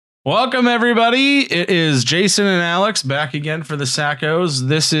Welcome, everybody. It is Jason and Alex back again for the Sackos.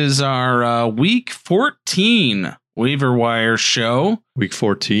 This is our Week 14 waiver wire show. Week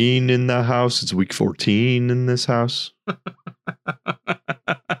 14 in the house. It's week 14 in this house. The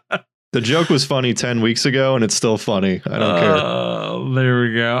joke was funny 10 weeks ago, and it's still funny. I don't care. Oh, there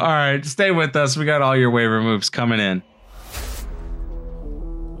we go. All right, stay with us. We got all your waiver moves coming in.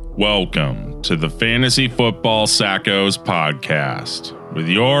 Welcome to the Fantasy Football Sackos podcast with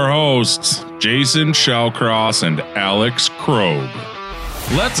your hosts, Jason Shellcross and Alex Krogh.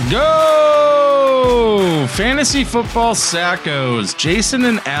 Let's go! Fantasy Football Sackos. Jason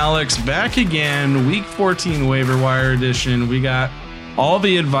and Alex back again. Week 14 waiver wire edition. We got all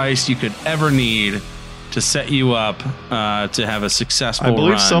the advice you could ever need to set you up to have a successful run. I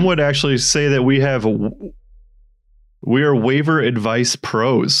believe some would actually say that we are waiver advice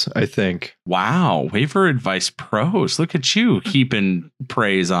pros, I think. Wow, waiver advice pros. Look at you keeping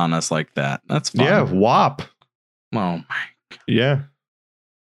praise on us like that. That's fun. Yeah, WAP. Oh my. Yeah.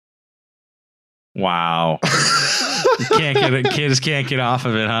 Wow. Kids can't get off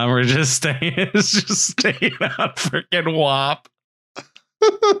of it, huh? We're just staying. It's just staying on freaking WAP.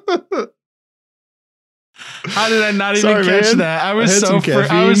 How did I not even catch that? I was so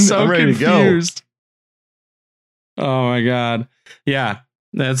confused. Oh my god. Yeah,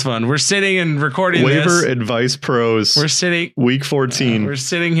 that's fun. We're sitting and recording waiver advice pros. We're sitting week 14. We're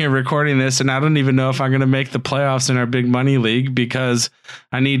sitting here recording this, and I don't even know if I'm going to make the playoffs in our big money league because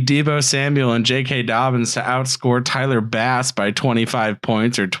I need Deebo Samuel and J.K. Dobbins to outscore Tyler Bass by 25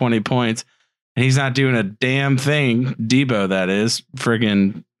 points or 20 points. And he's not doing a damn thing. Deebo, that is.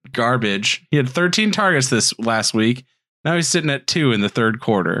 Friggin' garbage. He had 13 targets this last week. Now he's sitting at 2 in the third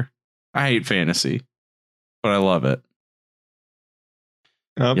quarter. I hate fantasy, but I love it.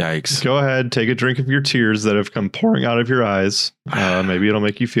 Yikes. Go ahead, take a drink of your tears that have come pouring out of your eyes. Maybe it'll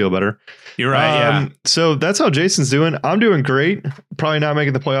make you feel better. You're right, yeah. So that's how Jason's doing. I'm doing great. Probably not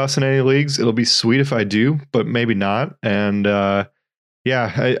making the playoffs in any leagues. It'll be sweet if I do, but maybe not. And I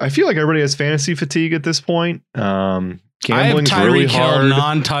feel like everybody has fantasy fatigue at this point. Gambling's really hard.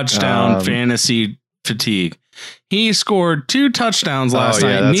 Non-touchdown fantasy fatigue. He scored 2 touchdowns last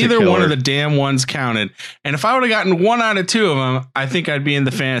night. Neither one of the damn ones counted. And if I would have gotten 1 out of 2 of them, I think I'd be in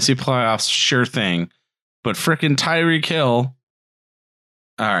the fantasy playoffs. Sure thing. But frickin' Tyreek Hill.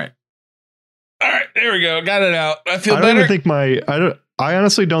 All right. There we go. Got it out. I feel better. I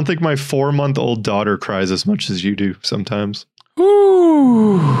honestly don't think my 4-month-old daughter cries as much as you do sometimes.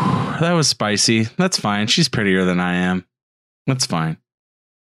 Ooh, that was spicy. That's fine. She's prettier than I am. That's fine.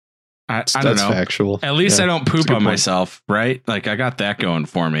 I don't know. Factual. At least I don't poop on myself, right? Like I got that going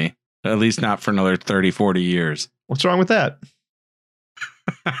for me. At least not for another 30, 40 years. What's wrong with that?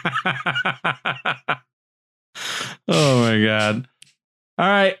 Oh my God. All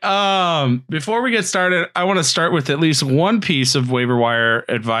right. Before we get started, I want to start with at least one piece of waiver wire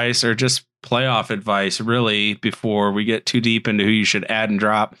advice or just playoff advice, really, before we get too deep into who you should add and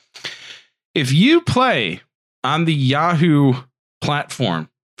drop. If you play on the Yahoo platform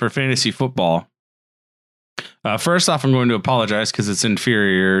for fantasy football, first off, I'm going to apologize because it's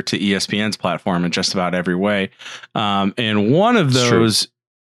inferior to ESPN's platform in just about every way. And one of those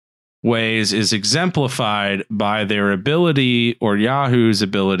ways is exemplified by their ability, or Yahoo's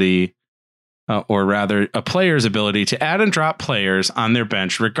ability, or rather a player's ability to add and drop players on their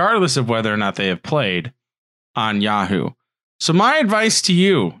bench, regardless of whether or not they have played on Yahoo. So my advice to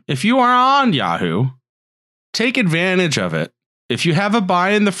you, if you are on Yahoo, take advantage of it. If you have a bye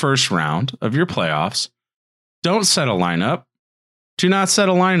in the first round of your playoffs, don't set a lineup. Do not set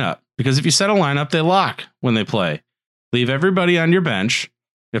a lineup, because if you set a lineup, they lock when they play. Leave everybody on your bench.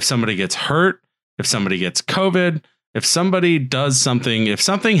 If somebody gets hurt, if somebody gets COVID, if somebody does something, if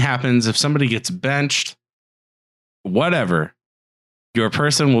something happens, if somebody gets benched, whatever, your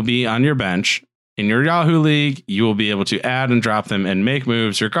person will be on your bench. In your Yahoo league, you will be able to add and drop them and make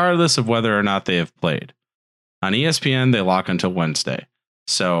moves regardless of whether or not they have played. On ESPN, they lock until Wednesday.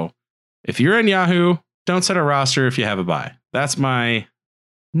 So if you're in Yahoo, don't set a roster if you have a bye. That's my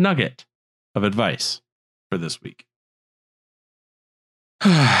nugget of advice for this week.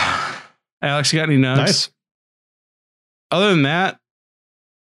 Alex, you got any nugs? Nice. Other than that,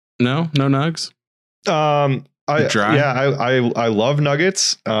 no nugs. I love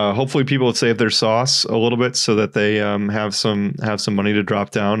nuggets. Hopefully people will save their sauce a little bit so that they have some money to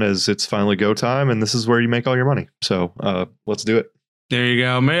drop down as it's finally go time, and this is where you make all your money. So let's do it. There you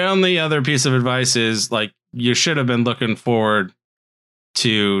go. My only other piece of advice is, like, you should have been looking forward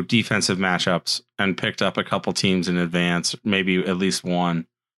to defensive matchups and picked up a couple teams in advance, maybe at least one.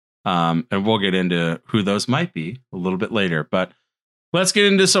 And we'll get into who those might be a little bit later. But let's get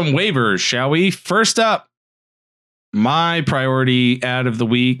into some waivers, shall we? First up, my priority ad of the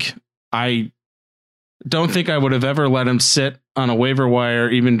week. I don't think I would have ever let him sit on a waiver wire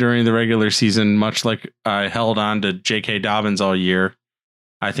even during the regular season, much like I held on to J.K. Dobbins all year.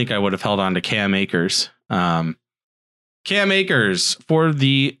 I think I would have held on to Cam Akers. Cam Akers for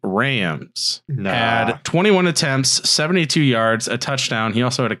the Rams had 21 attempts, 72 yards, a touchdown. He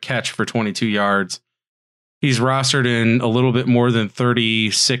also had a catch for 22 yards. He's rostered in a little bit more than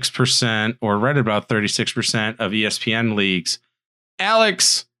 36% or right about 36% of ESPN leagues.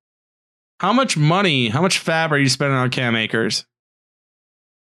 Alex, how much fab are you spending on Cam Akers?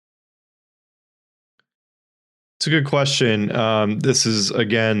 It's a good question. This is,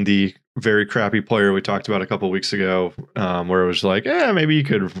 again, the very crappy player we talked about a couple of weeks ago, where it was like, maybe you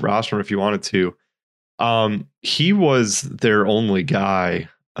could roster him if you wanted to. He was their only guy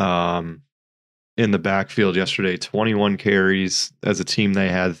in the backfield yesterday. 21 carries. As a team, they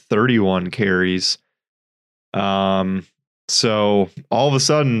had 31 carries. So all of a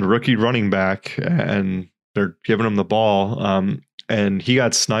sudden, rookie running back, and they're giving him the ball. And he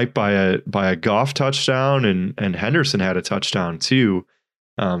got sniped by a Goff touchdown, and Henderson had a touchdown too.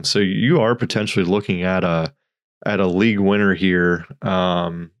 So you are potentially looking at a league winner here.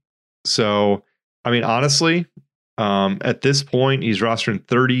 So I mean, honestly, at this point, he's rostering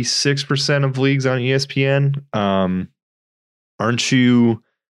 36% of leagues on ESPN. Aren't you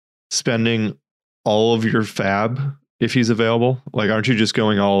spending all of your fab if he's available? Like, aren't you just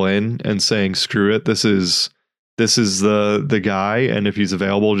going all in and saying, screw it, this is the guy, and if he's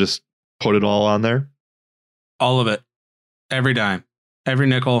available, just put it all on there? All of it. Every dime. Every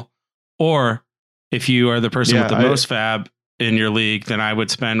nickel. Or if you are the person with the most fab in your league, then I would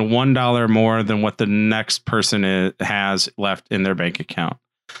spend $1 more than what the next person has left in their bank account.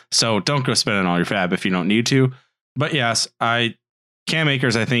 So don't go spending all your fab if you don't need to. But yes, Cam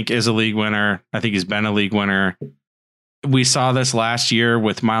Akers, I think, is a league winner. I think he's been a league winner. We saw this last year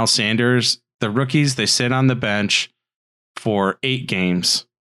with Miles Sanders. The rookies, they sit on the bench for 8 games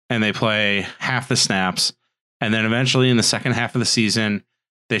and they play half the snaps. And then eventually in the second half of the season,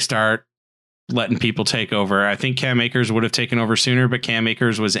 they start letting people take over. I think Cam Akers would have taken over sooner, but Cam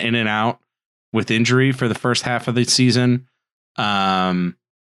Akers was in and out with injury for the first half of the season. I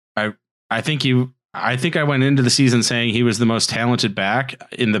think I went into the season saying he was the most talented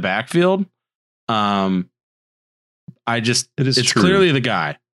back in the backfield. It's clearly the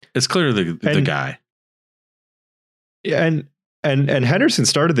guy. It's clearly the guy. Yeah, and Henderson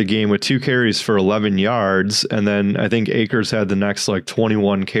started the game with 2 carries for 11 yards, and then I think Akers had the next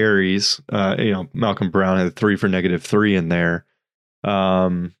 21 carries. Malcolm Brown had 3 for -3 in there.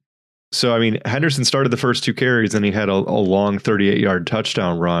 So I mean, Henderson started the first 2 carries, and he had a long 38-yard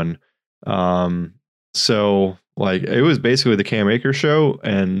touchdown run. So it was basically the Cam Akers show,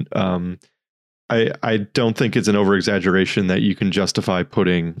 and I don't think it's an over-exaggeration that you can justify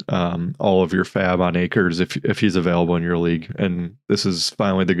putting all of your fab on Akers if he's available in your league. And this is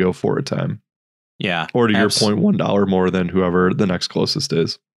finally the go for it time. Yeah. Or to your point, $1 more than whoever the next closest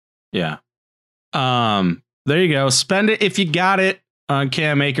is. Yeah. There you go. Spend it if you got it on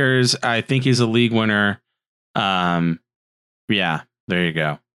Cam Akers. I think he's a league winner. Yeah, there you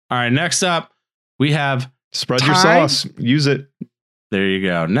go. All right. Next up, we have spread your sauce. Use it. There you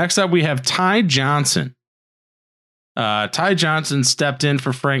go. Next up, we have Ty Johnson. Ty Johnson stepped in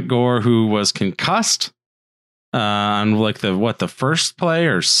for Frank Gore, who was concussed on the first play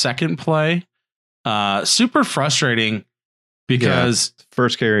or second play. Super frustrating because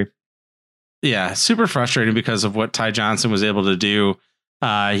first carry. Yeah, super frustrating because of what Ty Johnson was able to do.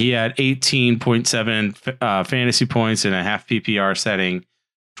 He had 18.7 fantasy points in a half PPR setting.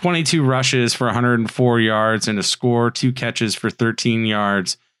 22 rushes for 104 yards and a score, 2 catches for 13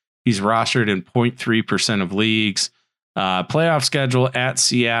 yards. He's rostered in 0.3% of leagues. Playoff schedule at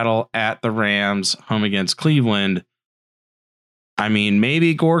Seattle, at the Rams, home against Cleveland. I mean,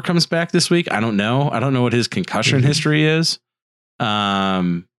 maybe Gore comes back this week. I don't know. I don't know what his concussion history is.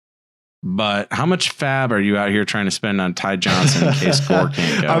 But how much fab are you out here trying to spend on Ty Johnson in case Gore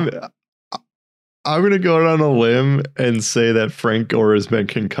can't go? I'm going to go on a limb and say that Frank Gore has been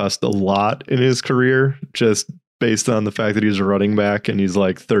concussed a lot in his career, just based on the fact that he's a running back and he's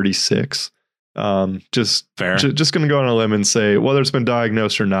 36. Just fair. Just going to go on a limb and say, whether it's been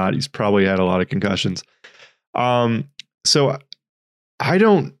diagnosed or not, he's probably had a lot of concussions. So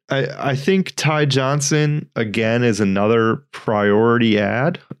I think Ty Johnson, again, is another priority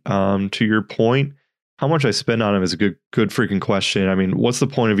ad. To your point, how much I spend on him is a good freaking question. I mean, what's the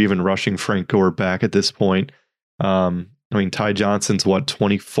point of even rushing Frank Gore back at this point? I mean, Ty Johnson's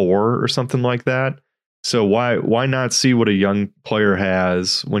 24 or something like that. So why not see what a young player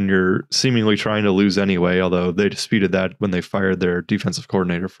has when you're seemingly trying to lose anyway? Although they disputed that when they fired their defensive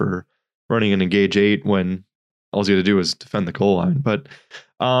coordinator for running an engage 8 when all you had to do was defend the goal line. But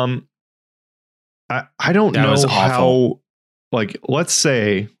I don't That know was awful. how. Like, let's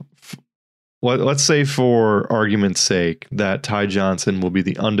say for argument's sake that Ty Johnson will be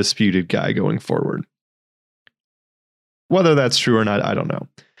the undisputed guy going forward. Whether that's true or not, I don't know.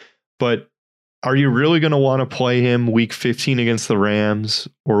 But are you really going to want to play him week 15 against the Rams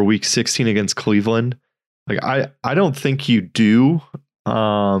or week 16 against Cleveland? Like, I don't think you do.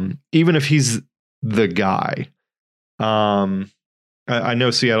 Even if he's the guy. I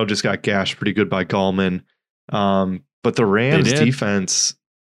know Seattle just got gashed pretty good by Gallman. But the Rams defense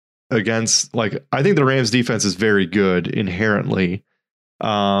against, like, I think the Rams defense is very good inherently.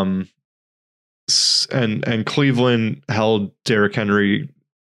 And Cleveland held Derrick Henry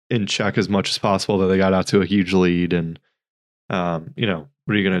in check as much as possible, that they got out to a huge lead. And, what are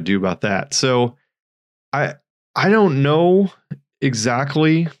you going to do about that? So I don't know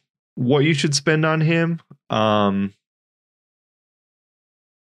exactly what you should spend on him.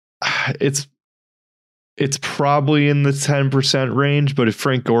 It's probably in the 10% range, but if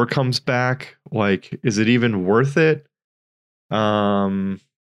Frank Gore comes back, like, is it even worth it? P.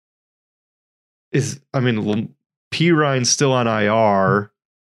 Ryan's still on IR.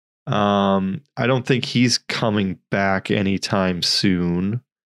 I don't think he's coming back anytime soon.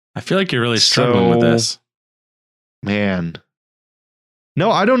 I feel like you're really struggling with this. Man. No,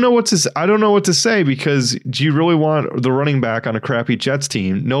 I don't know what to say, because do you really want the running back on a crappy Jets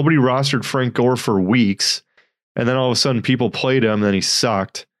team? Nobody rostered Frank Gore for weeks, and then all of a sudden people played him, and then he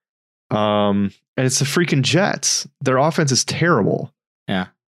sucked. And it's the freaking Jets. Their offense is terrible. Yeah.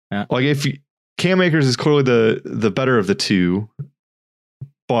 Like, if Cam Akers is clearly the better of the two,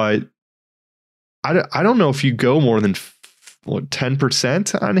 but I don't know if you go more than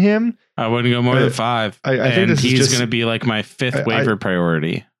 10% on him. I wouldn't go more than 5. I think he's going to be like my 5th waiver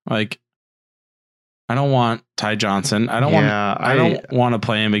priority. Like, I don't want Ty Johnson. I don't want to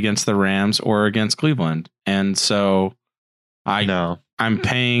play him against the Rams or against Cleveland. And so I'm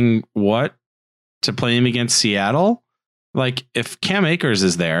paying what to play him against Seattle? Like, if Cam Akers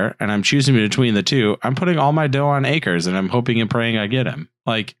is there and I'm choosing between the two, I'm putting all my dough on Akers and I'm hoping and praying I get him.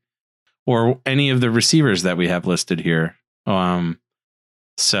 Like, or any of the receivers that we have listed here.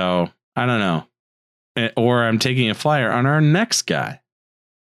 So I don't know. Or I'm taking a flyer on our next guy.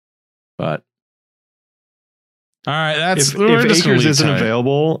 But all right, that's if Akers isn't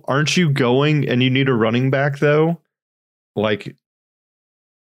available, aren't you going, and you need a running back though? Like,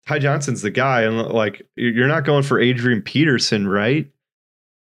 Ty Johnson's the guy, and like, you're not going for Adrian Peterson, right?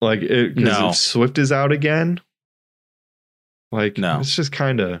 Like, if Swift is out again, like, no, it's just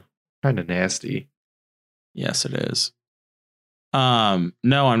kind of nasty. Yes, it is. No,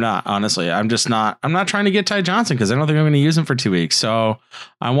 I'm not. Honestly, I'm not trying to get Ty Johnson because I don't think I'm going to use him for 2 weeks. So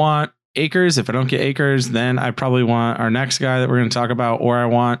I want Akers. If I don't get Akers, then I probably want our next guy that we're going to talk about, or I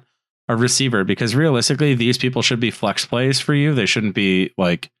want a receiver, because realistically, these people should be flex plays for you. They shouldn't be,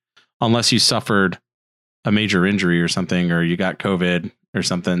 like, unless you suffered a major injury or something, or you got COVID or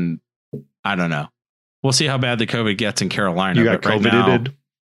something. I don't know. We'll see how bad the COVID gets in Carolina. You got COVID-ed?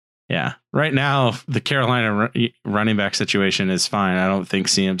 Yeah. Right now, the Carolina running back situation is fine. I don't think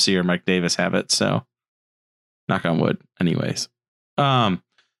CMC or Mike Davis have it. So knock on wood. Anyways,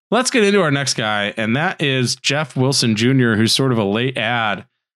 let's get into our next guy. And that is Jeff Wilson Jr., who's sort of a late ad.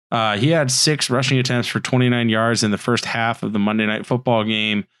 He had 6 rushing attempts for 29 yards in the first half of the Monday Night Football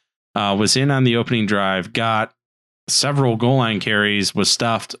game. Was in on the opening drive, got several goal line carries, was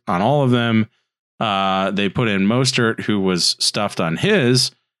stuffed on all of them. They put in Mostert, who was stuffed on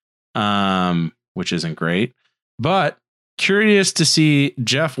his, which isn't great, but curious to see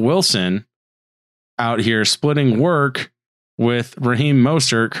Jeff Wilson out here splitting work with Raheem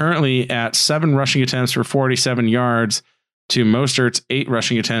Mostert, currently at 7 rushing attempts for 47 yards to Mostert's 8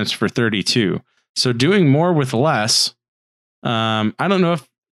 rushing attempts for 32. So doing more with less. I don't know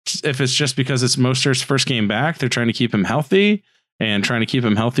if it's just because it's Mostert's first game back. They're trying to keep him healthy and trying to keep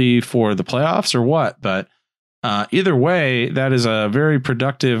him healthy for the playoffs or what, but either way, that is a very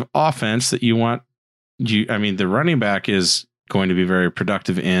productive offense that you want. The running back is going to be very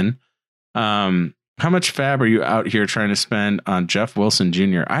productive in. How much fab are you out here trying to spend on Jeff Wilson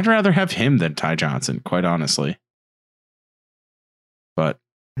Jr.? I'd rather have him than Ty Johnson, quite honestly. But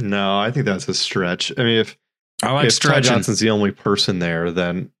no, I think that's a stretch. I mean, if Ty Johnson's the only person there,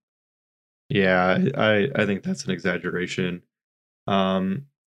 then yeah, I think that's an exaggeration.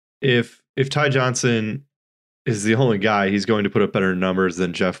 If Ty Johnson is the only guy, he's going to put up better numbers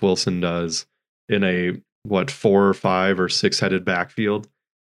than Jeff Wilson does. in a 4 or 5 or 6 headed backfield.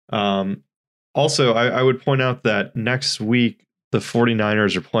 Also, I would point out that next week the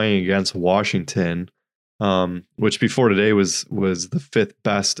 49ers are playing against Washington, which before today was the 5th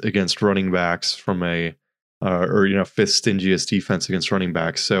best against running backs from a 5th stingiest defense against running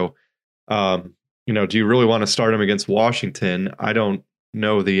backs. So, do you really want to start him against Washington? I don't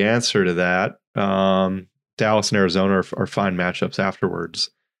know the answer to that. Dallas and Arizona are fine matchups afterwards.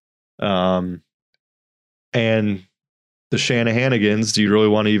 And the Shanahanigans, do you really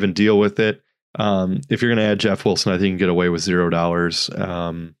want to even deal with it? If you're going to add Jeff Wilson, I think you can get away with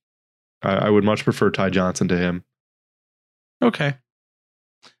 $0. I would much prefer Ty Johnson to him. Okay.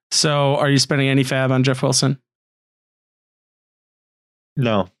 So are you spending any fab on Jeff Wilson?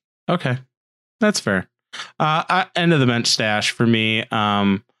 No. Okay. That's fair. End of the bench stash for me.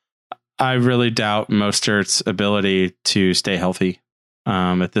 I really doubt Mostert's ability to stay healthy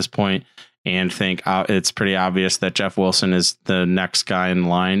at this point, and think it's pretty obvious that Jeff Wilson is the next guy in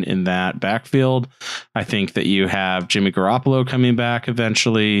line in that backfield. I think that you have Jimmy Garoppolo coming back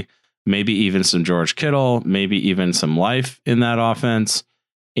eventually, maybe even some George Kittle, maybe even some life in that offense.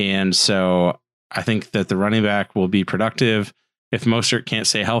 And so I think that the running back will be productive. If Mostert can't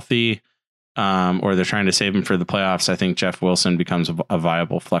stay healthy, or they're trying to save him for the playoffs, I think Jeff Wilson becomes a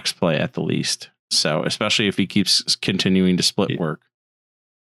viable flex play at the least. So especially if he keeps continuing to split work.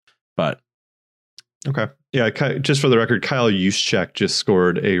 But okay. Yeah, just for the record, Kyle Juszczyk just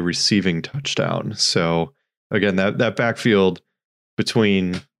scored a receiving touchdown. So again, that backfield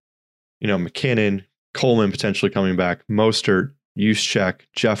between, McKinnon, Coleman potentially coming back, Mostert, Juszczyk,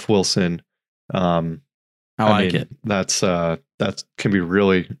 Jeff Wilson. I like it. That can be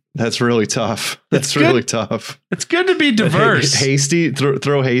really tough. That's really tough. It's good to be diverse. Hasty,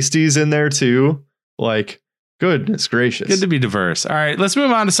 throw Hasties in there too. Like, goodness gracious. Good to be diverse. All right, let's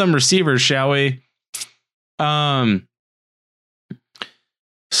move on to some receivers, shall we? So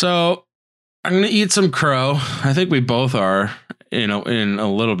I'm going to eat some crow. I think we both are, in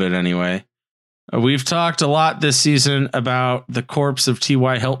a little bit anyway. We've talked a lot this season about the corpse of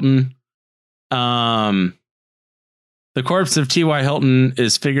T.Y. Hilton. The corpse of T.Y. Hilton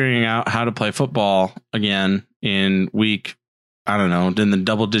is figuring out how to play football again in the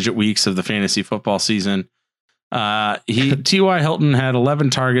double-digit weeks of the fantasy football season. T.Y. Hilton had 11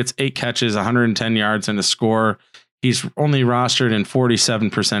 targets, 8 catches, 110 yards, and a score. He's only rostered in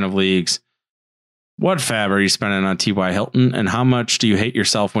 47% of leagues. What fab are you spending on T.Y. Hilton, and how much do you hate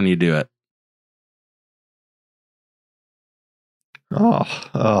yourself when you do it?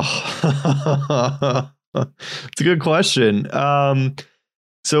 It's a good question.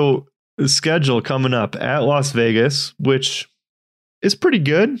 So the schedule coming up at Las Vegas, which is pretty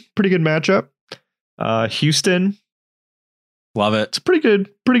good matchup. Houston, love it. It's a pretty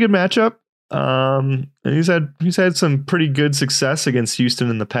good matchup. And he's had some pretty good success against Houston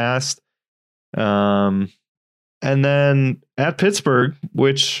in the past. And then at Pittsburgh,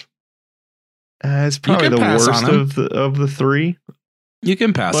 which is probably the worst of the three. You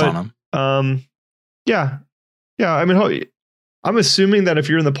can pass on him. Yeah. I mean, I'm assuming that if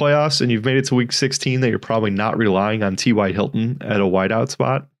you're in the playoffs and you've made it to week 16, that you're probably not relying on T.Y. Hilton at a wideout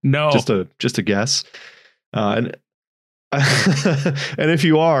spot. No, just a guess. And if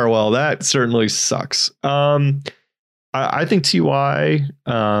you are, well, that certainly sucks. I think T.Y.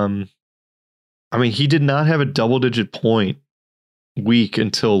 He did not have a double-digit point week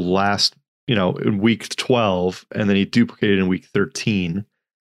until last, in week 12, and then he duplicated in week 13.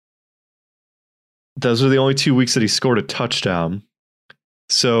 Those are the only 2 weeks that he scored a touchdown.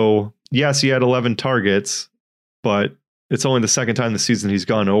 So, yes, he had 11 targets, but it's only the second time this season he's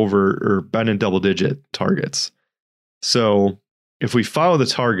gone over or been in double-digit targets. So, if we follow the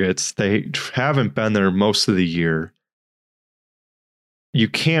targets, they haven't been there most of the year. You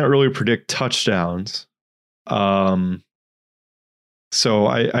can't really predict touchdowns. So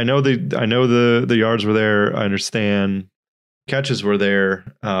I know the yards were there. I understand catches were there.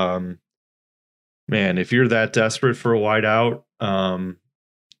 Man, if you're that desperate for a wideout,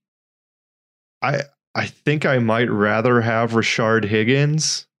 I think I might rather have Rashard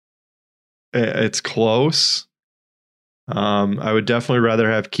Higgins. It's close. I would definitely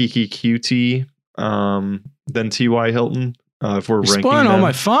rather have Kiki QT than T.Y. Hilton. If we're ranking spoiling them. all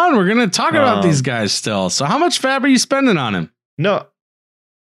my fun. We're going to talk about these guys still. So how much fab are you spending on him? No.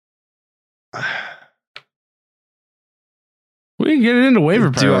 We can get it into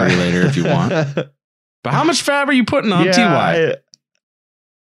waiver priority later if you want. But how much fab are you putting on T.Y.?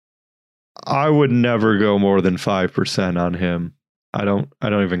 I would never go more than 5% on him. I don't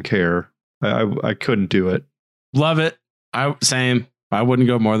even care. I couldn't do it. Love it. Same. I wouldn't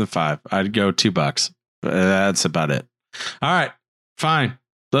go more than 5. I'd go $2. That's about it. All right, fine.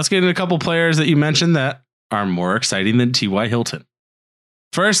 Let's get into a couple players that you mentioned that are more exciting than T.Y. Hilton.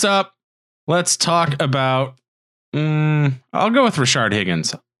 First up, let's talk about, I'll go with Rashard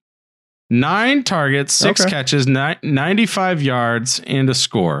Higgins. 9 targets, 6 catches, 95 yards, and a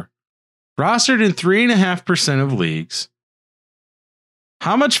score. Rostered in 3.5% of leagues.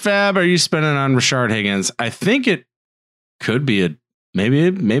 How much fab are you spending on Rashard Higgins? I think it could be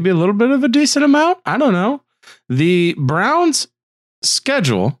maybe a little bit of a decent amount. I don't know. The Browns'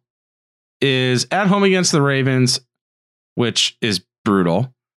 schedule is at home against the Ravens, which is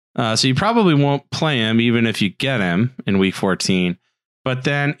brutal. So you probably won't play him even if you get him in week 14. But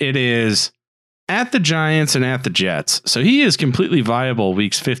then it is at the Giants and at the Jets. So he is completely viable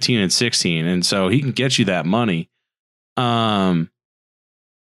weeks 15 and 16. And so he can get you that money. I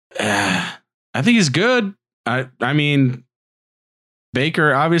think he's good. I mean,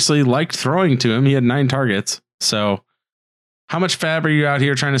 Baker obviously liked throwing to him. He had 9 targets. So how much fab are you out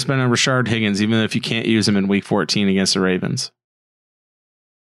here trying to spend on Rashard Higgins, even if you can't use him in week 14 against the Ravens?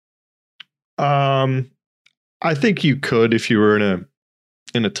 I think you could if you were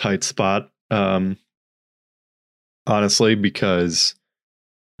in a tight spot. Honestly, because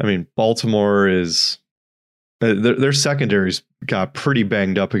I mean, Baltimore is their secondaries got pretty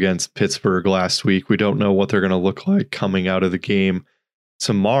banged up against Pittsburgh last week. We don't know what they're going to look like coming out of the game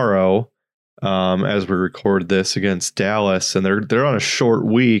tomorrow, as we record this, against Dallas, and they're on a short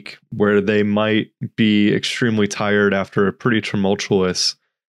week where they might be extremely tired after a pretty tumultuous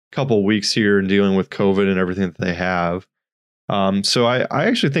couple weeks here and dealing with COVID and everything that they have. So I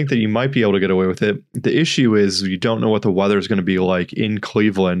actually think that you might be able to get away with it. The issue is you don't know what the weather is going to be like in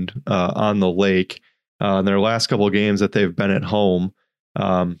Cleveland on the lake. In their last couple of games that they've been at home,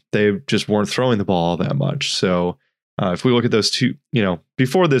 they just weren't throwing the ball all that much. So if we look at those two,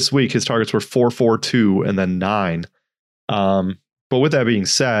 before this week, his targets were 4, 4, 2, and then 9. But with that being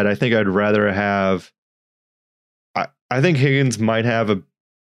said, I think I'd rather have. I think Higgins might have a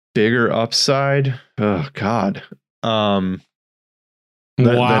bigger upside. Oh God. Than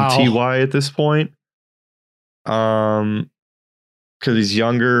T.Y. at this point. Because he's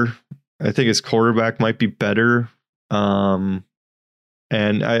younger. I think his quarterback might be better. And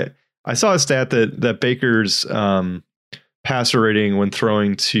I saw a stat that Baker's passer rating when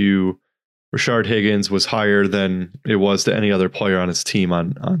throwing to Rashard Higgins was higher than it was to any other player on his team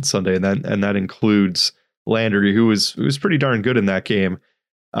on Sunday, and that includes Landry, who was pretty darn good in that game.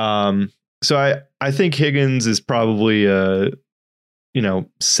 So I think Higgins is probably a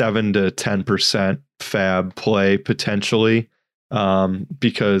 7 to 10% fab play potentially,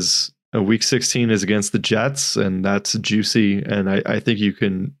 because week 16 is against the Jets, and that's juicy. And I think you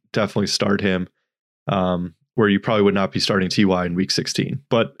can definitely start him, where you probably would not be starting T.Y. in week 16.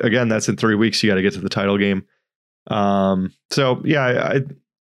 But again, that's in 3 weeks. You got to get to the title game. So yeah,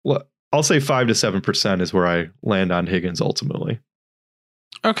 I'll say 5 to 7% is where I land on Higgins ultimately.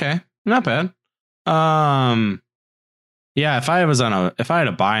 Okay, not bad. Yeah, if I had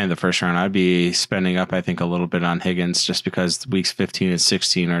a buy in the first round, I'd be spending up, I think, a little bit on Higgins just because weeks 15 and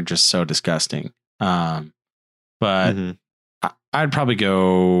 16 are just so disgusting. But I'd probably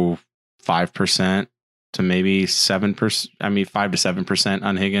go 5% to maybe 7%. I mean, 5 to 7%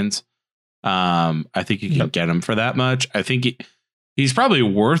 on Higgins. I think you can get him for that much. I think he's probably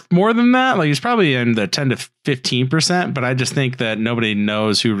worth more than that. Like, he's probably in the 10 to 15%, but I just think that nobody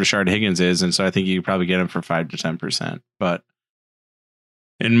knows who Rashard Higgins is. And so I think you could probably get him for 5 to 10%, but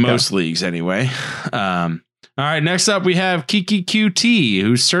in most leagues anyway. All right. Next up, we have Kiki QT,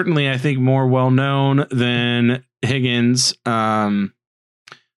 who's certainly, I think, more well-known than Higgins. But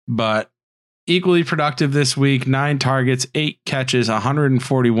equally productive this week, 9 targets, 8 catches,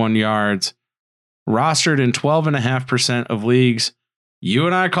 141 yards, rostered in 12.5% of leagues. You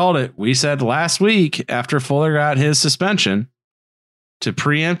and I called it. We said last week, after Fuller got his suspension, to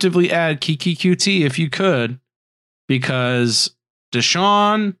preemptively add Kiki QT if you could, because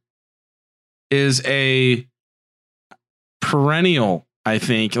Deshaun is a perennial, I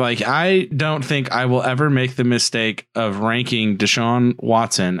think. Like, I don't think I will ever make the mistake of ranking Deshaun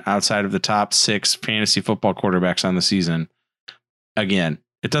Watson outside of the top 6 fantasy football quarterbacks on the season again.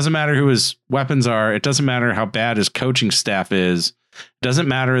 It doesn't matter who his weapons are. It doesn't matter how bad his coaching staff is. It doesn't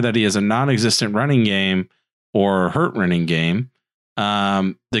matter that he has a non-existent running game or hurt running game.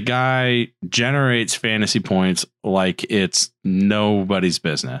 The guy generates fantasy points like it's nobody's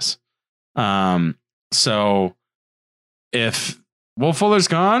business. So if Will Fuller's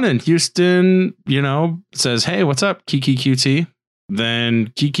gone and Houston, says, hey, what's up, Kiki QT?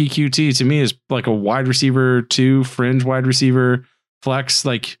 Then Kiki QT to me is like a wide receiver 2, fringe wide receiver flex,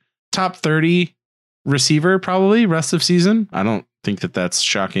 like top 30 receiver, probably rest of season. I don't think that that's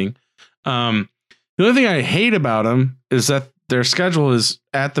shocking. The only thing I hate about him is that their schedule is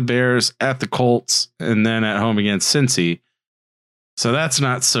at the Bears, at the Colts, and then at home against Cincy. So that's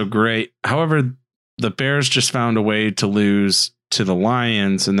not so great. However, the Bears just found a way to lose to the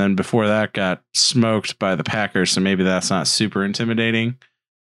Lions, and then before that got smoked by the Packers. So maybe that's not super intimidating.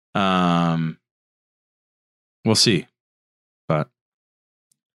 We'll see. But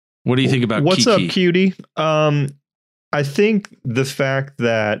what do you think about what's Kiki? up, cutie? I think the fact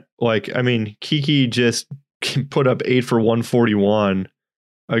that, Kiki just put up 8 for 141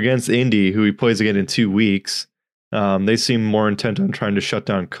 against Indy, who he plays again in 2 weeks. They seem more intent on trying to shut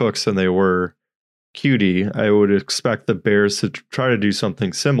down Cooks than they were Cutie. I would expect the Bears to try to do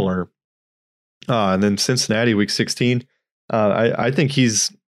something similar. And then Cincinnati week 16. I think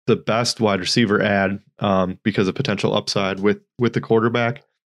he's the best wide receiver ad because of potential upside with the quarterback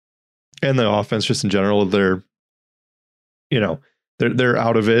and the offense just in general. They're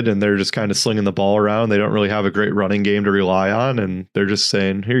out of it and they're just kind of slinging the ball around. They don't really have a great running game to rely on. And they're just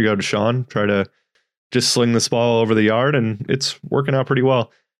saying, here you go, Deshaun, try to just sling this ball over the yard. And it's working out pretty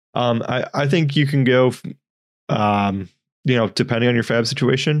well. I think you can go, depending on your fab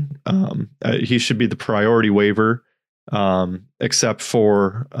situation, he should be the priority waiver, except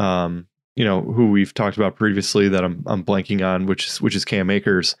for, who we've talked about previously that I'm blanking on, which is Cam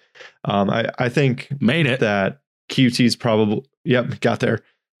Akers. I think made it that QT's probably, got there.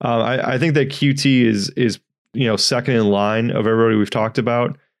 I think that QT is second in line of everybody we've talked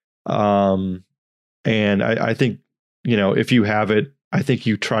about. And I think, if you have it, I think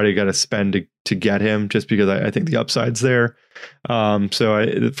you try to get a spend to get him just because I think the upside's there. For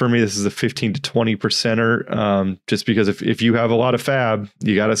me, this is a 15 to 20%er, just because if you have a lot of fab,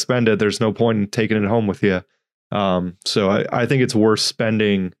 you got to spend it. There's no point in taking it home with you. So I think it's worth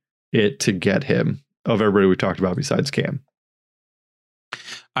spending it to get him of everybody we talked about besides Cam.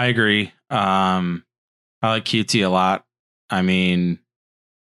 I agree. I like QT a lot. I mean,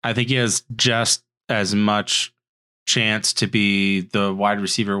 I think he has just as much chance to be the wide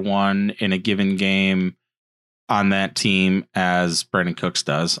receiver one in a given game on that team as Brandon Cooks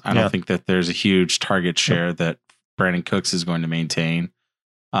does. I don't think that there's a huge target share that Brandon Cooks is going to maintain.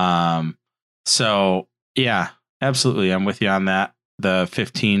 So yeah, absolutely. I'm with you on that. The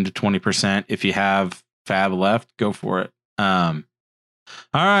 15 to 20%. If you have fab left, go for it. All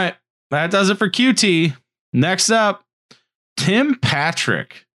right. That does it for QT. Next up, Tim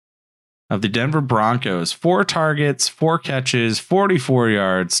Patrick of the Denver Broncos. 4 targets, 4 catches, 44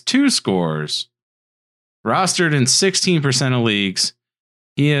 yards, 2 scores. Rostered in 16% of leagues.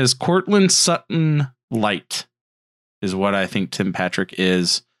 He is Courtland Sutton light, is what I think Tim Patrick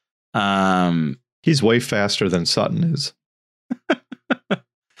is. He's way faster than Sutton is.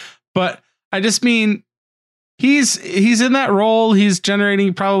 But I just mean, he's in that role. He's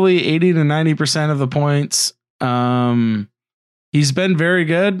generating probably 80 to 90% of the points. He's been very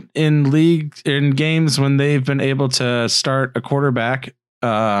good in games when they've been able to start a quarterback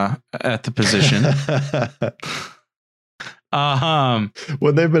at the position.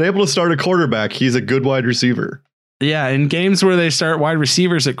 When they've been able to start a quarterback, he's a good wide receiver. Yeah, in games where they start wide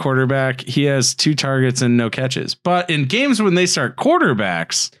receivers at quarterback, he has 2 targets and no catches. But in games when they start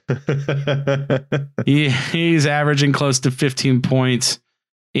quarterbacks, he's averaging close to 15 points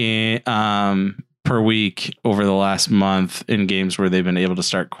per week over the last month in games where they've been able to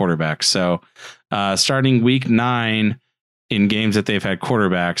start quarterbacks. So starting week 9 in games that they've had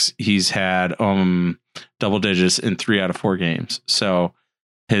quarterbacks, he's had double digits in 3 out of 4 games. So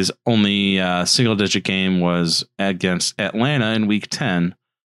his only single digit game was against Atlanta in week 10,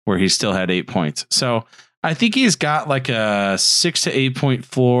 where he still had 8 points. So I think he's got like a 6 to 8 point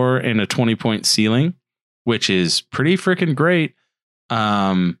floor and a 20 point ceiling, which is pretty freaking great.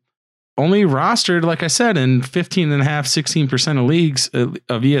 Only rostered, like I said, in 16% of leagues of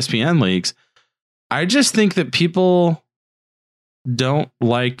ESPN leagues. I just think that people don't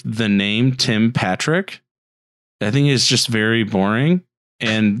like the name Tim Patrick. I think it's just very boring.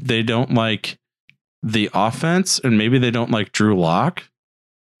 And they don't like the offense, and maybe they don't like Drew Lock.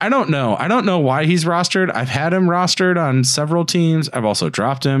 I don't know. I don't know why he's rostered. I've had him rostered on several teams. I've also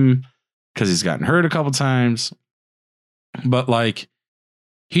dropped him because he's gotten hurt a couple times. But like,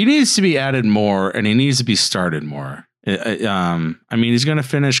 he needs to be added more, and he needs to be started more. I mean, he's going to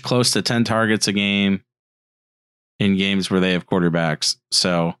finish close to 10 targets a game in games where they have quarterbacks.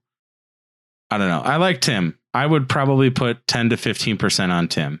 So I don't know. I like Tim. I would probably put 10 to 15% on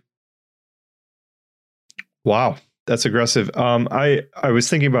Tim. Wow. That's aggressive. I was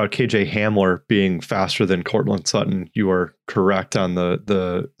thinking about KJ Hamler being faster than Cortland Sutton. You are correct on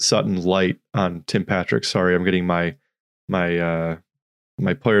the Sutton light on Tim Patrick. Sorry, I'm getting my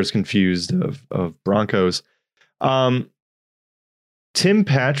players confused of Broncos. Tim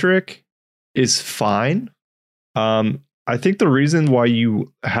Patrick is fine. I think the reason why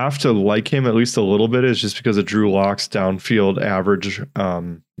you have to like him at least a little bit is just because of Drew Lock's downfield average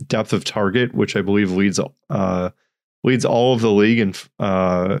depth of target, which I believe leads all of the league, and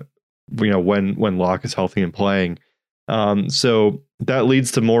when Lock is healthy and playing. So that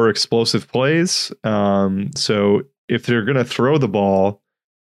leads to more explosive plays. So if they're going to throw the ball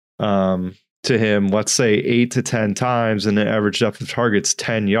to him, let's say 8 to 10 times, and the average depth of target's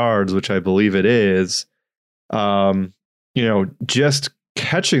 10 yards, which I believe it is, just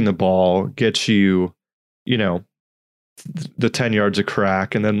catching the ball gets you, the 10 yards a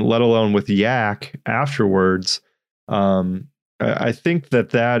crack, and then let alone with Yak afterwards. I think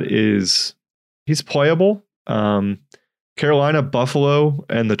he's playable. Carolina, Buffalo,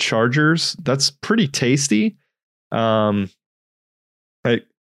 and the Chargers, that's pretty tasty.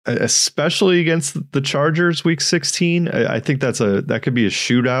 Especially against the Chargers week 16. I think that could be a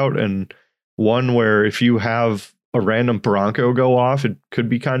shootout, and one where if you have a random Bronco go off, it could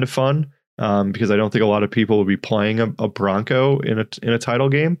be kind of fun. Because I don't think a lot of people will be playing a Bronco in a title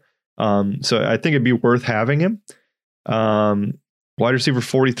game. So I think it'd be worth having him. Wide receiver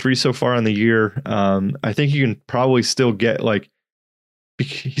 43 so far on the year. I think you can probably still get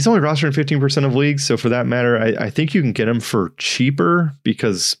he's only rostered in 15% of leagues. So for that matter, I think you can get him for cheaper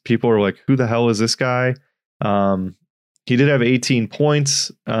because people are like, who the hell is this guy? He did have 18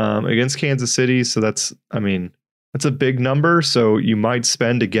 points against Kansas City. So that's a big number. So you might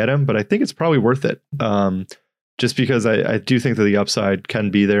spend to get him, but I think it's probably worth it. Just because I do think that the upside can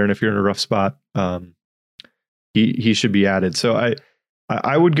be there. And if you're in a rough spot, he should be added. So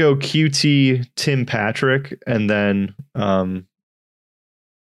I would go QT Tim Patrick, and then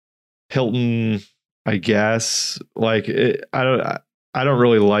Hilton, I guess. I don't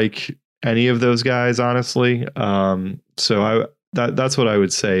really like any of those guys, honestly. So that's what I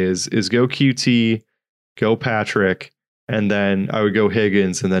would say is go QT, go Patrick, and then I would go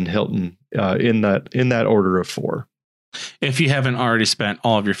Higgins and then Hilton in that order of 4. If you haven't already spent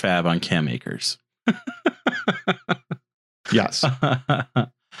all of your fab on Cam Akers. Yes.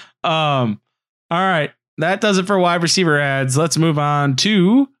 All right. That does it for wide receiver ads. Let's move on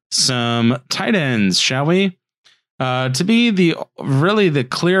to some tight ends, shall we? To be the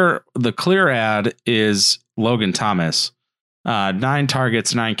clear ad is Logan Thomas. 9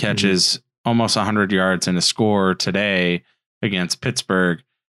 targets, 9 catches, almost 100 yards and a score today against Pittsburgh.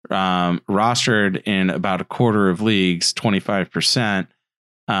 Rostered in about a quarter of leagues, 25%.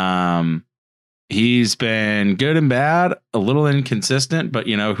 He's been good and bad, a little inconsistent, but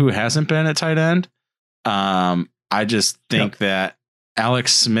who hasn't been at tight end? I just think that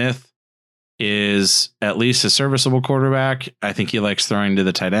Alex Smith is at least a serviceable quarterback. I think he likes throwing to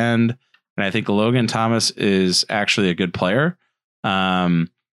the tight end, and I think Logan Thomas is actually a good player.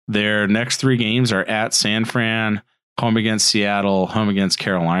 Their next 3 games are at San Fran, home against Seattle, home against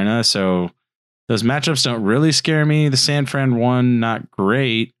Carolina. So those matchups don't really scare me. The San Fran one, not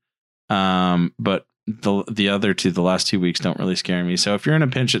great. But the other 2, the last 2 weeks, don't really scare me. So if you're in a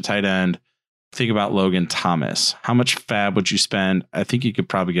pinch at tight end, think about Logan Thomas. How much fab would you spend? I think you could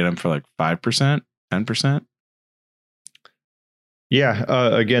probably get him for 5%, 10%. Yeah.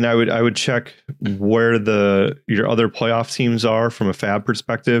 Again, I would check where your other playoff teams are from a fab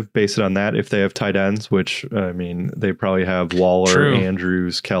perspective, base it on that. If they have tight ends, which they probably have Waller, True.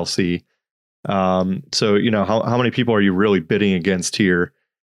 Andrews, Kelsey. So how many people are you really bidding against here?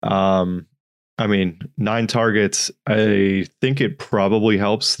 9 targets. I think it probably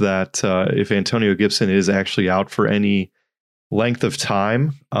helps that if Antonio Gibson is actually out for any length of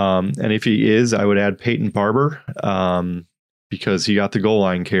time, and if he is, I would add Peyton Barber because he got the goal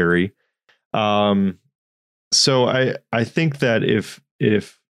line carry. So I think that if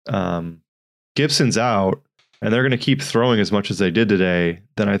Gibson's out and they're going to keep throwing as much as they did today,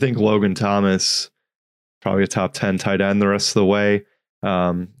 then I think Logan Thomas probably a top 10 tight end the rest of the way.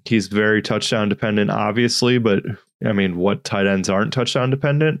 He's very touchdown dependent, obviously, but what tight ends aren't touchdown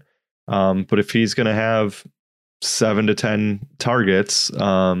dependent? But if he's going to have 7 to 10 targets,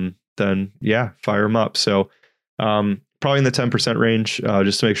 then yeah, fire him up. So, probably in the 10% range,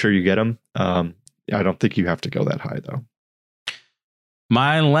 just to make sure you get him. I don't think you have to go that high though.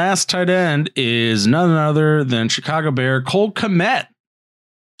 My last tight end is none other than Chicago Bear Cole Kmet.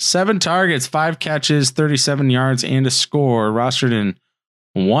 7 targets, 5 catches, 37 yards, and a score, rostered in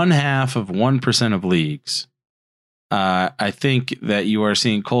 0.5% of leagues. I think that you are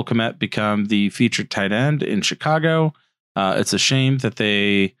seeing Cole Kmet become the featured tight end in Chicago. It's a shame that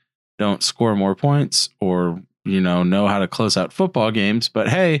they don't score more points or, know how to close out football games. But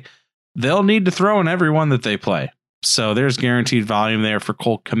hey, they'll need to throw in every one that they play. So there's guaranteed volume there for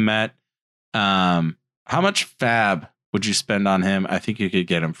Cole Kmet. How much fab would you spend on him? I think you could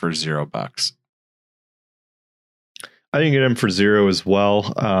get him for $0. I didn't get him for 0 as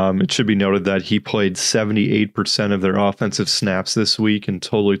well. It should be noted that he played 78% of their offensive snaps this week and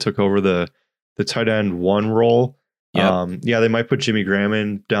totally took over the tight end 1 role. Yep. They might put Jimmy Graham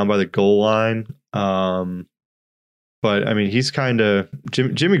in down by the goal line. But I mean, he's kind of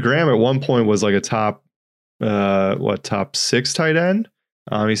Jimmy Graham at one point was like a top 6 tight end.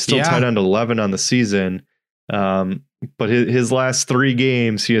 He's still tight end 11 on the season. But his last 3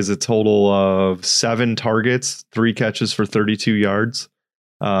 games, he has a total of 7 targets, 3 catches for 32 yards.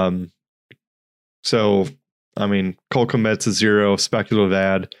 So, I mean, Cole Kmet's a 0 speculative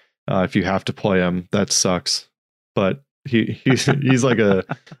ad. If you have to play him, that sucks. But he's like a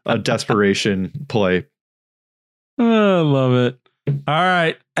desperation play. Oh, I love it. All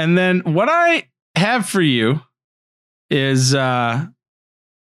right. And then what I have for you is a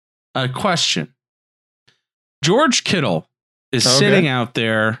question. George Kittle is sitting out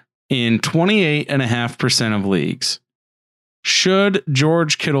there in 28.5% of leagues. Should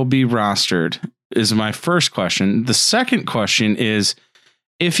George Kittle be rostered is my first question. The second question is,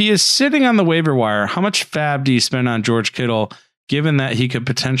 if he is sitting on the waiver wire, how much fab do you spend on George Kittle, given that he could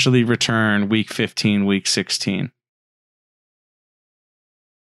potentially return week 15, week 16?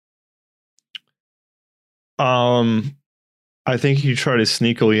 I think you try to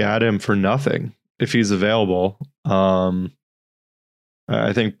sneakily add him for nothing if he's available. I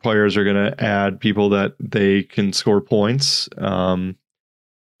think players are going to add people that they can score points. They're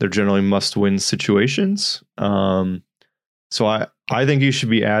generally must-win situations. So I think you should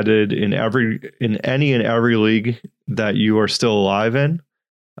be added in any and every league that you are still alive in,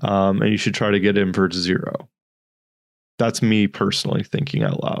 and you should try to get him for 0. That's me personally thinking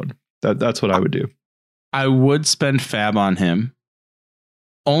out loud. That's what I would do. I would spend fab on him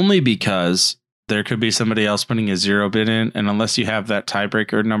only because there could be somebody else putting a 0 bid in, and unless you have that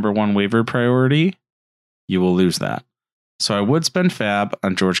tiebreaker number 1 waiver priority, you will lose that. So I would spend fab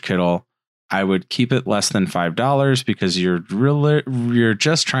on George Kittle. I would keep it less than $5 because you're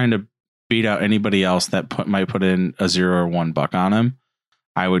just trying to beat out anybody else that might put in a 0 or $1 on him.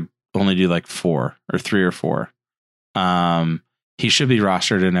 I would only do like 4 or 3 or 4. He should be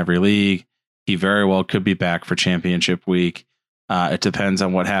rostered in every league. He very well could be back for championship week. It depends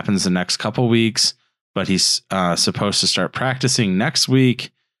on what happens the next couple weeks, but he's supposed to start practicing next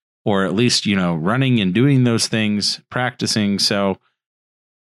week, or at least, running and doing those things, practicing. So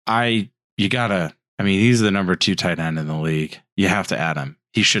he's the number 2 tight end in the league. You have to add him.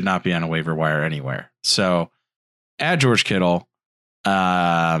 He should not be on a waiver wire anywhere. So add George Kittle, maybe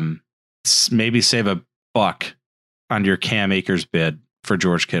save $1 on your Cam Akers bid for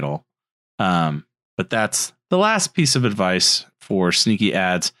George Kittle. But that's the last piece of advice for sneaky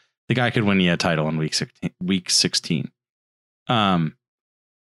ads. The guy could win you a title in week 16. Yeah,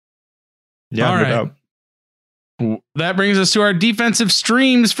 all right. That brings us to our defensive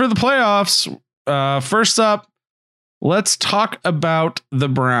streams for the playoffs. First up, let's talk about the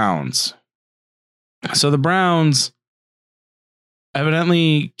Browns. So the Browns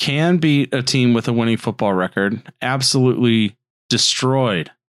evidently can beat a team with a winning football record. Absolutely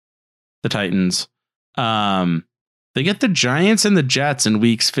destroyed the Titans. They get the Giants and the Jets in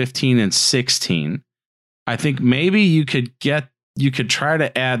weeks 15 and 16. I think maybe you could try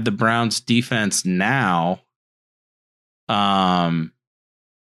to add the Browns defense now. While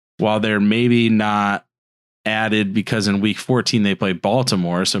they're maybe not added because in week 14 they play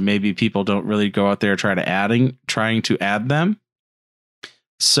Baltimore. So maybe people don't really go out there trying to add them.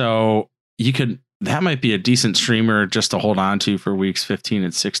 So that might be a decent streamer just to hold on to for weeks 15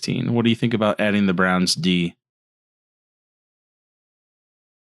 and 16. What do you think about adding the Browns D?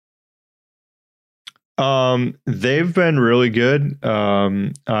 They've been really good.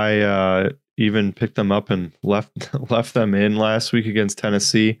 I even picked them up and left them in last week against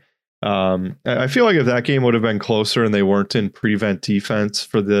Tennessee. I feel like if that game would have been closer and they weren't in prevent defense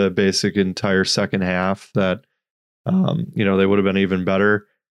for the basic entire second half, that they would have been even better.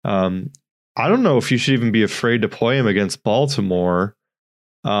 I don't know if you should even be afraid to play him against Baltimore.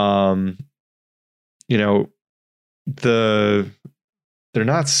 They're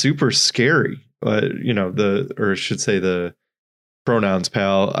not super scary, but the pronouns,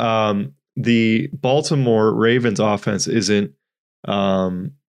 pal. The Baltimore Ravens offense isn't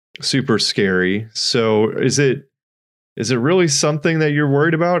super scary. So is it Is it really something that you're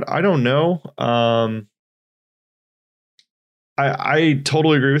worried about? I don't know. I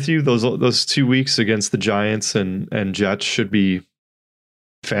totally agree with you. Those 2 weeks against the Giants and Jets should be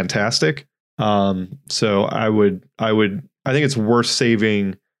fantastic. So I think it's worth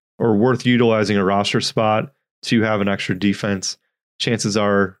saving or worth utilizing a roster spot to have an extra defense. Chances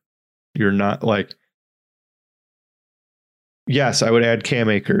are you're not like, yes, I would add Cam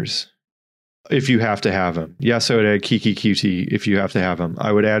Akers if you have to have him. Yes, I would add Kiki QT if you have to have him.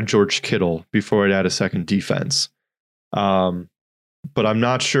 I would add George Kittle before I'd add a second defense. But I'm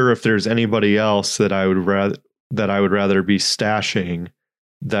not sure if there's anybody else that I would rather be stashing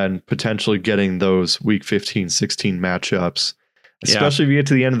than potentially getting those week 15, 16 matchups, especially if you get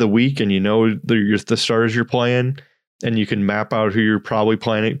to the end of the week and you know the starters you're playing and you can map out who you're probably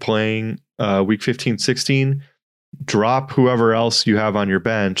playing week 15, 16, drop whoever else you have on your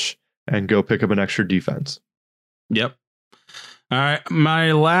bench and go pick up an extra defense. Yep. All right.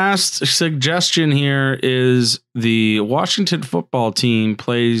 My last suggestion here is the Washington football team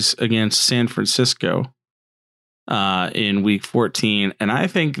plays against San Francisco in week 14. And I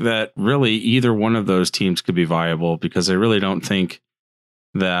think that really either one of those teams could be viable because I really don't think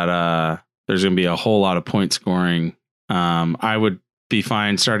that there's going to be a whole lot of point scoring. I would be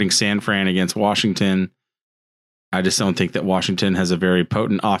fine starting San Fran against Washington. I just don't think that Washington has a very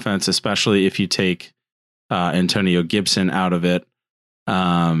potent offense, especially if you take Antonio Gibson out of it.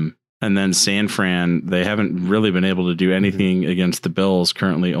 And then San Fran, they haven't really been able to do anything against the Bills,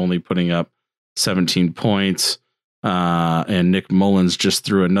 currently only putting up 17 points. And Nick Mullins just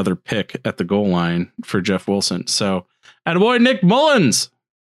threw another pick at the goal line for Jeff Wilson. So, attaboy Nick Mullins.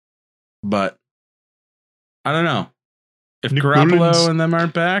 But I don't know. If Nick Garoppolo Mullins and them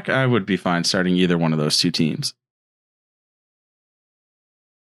aren't back, I would be fine starting either one of those two teams.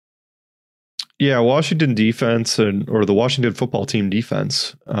 Yeah, Washington defense or the Washington football team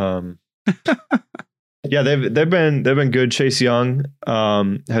defense. Yeah, they've been good. Chase Young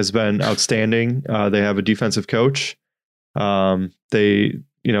has been outstanding. They have a defensive coach. That's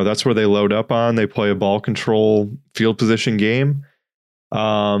where they load up on. They play a ball control field position game.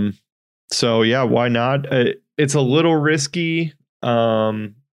 So yeah, why not? It's a little risky.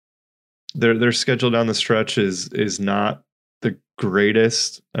 Their schedule down the stretch is not the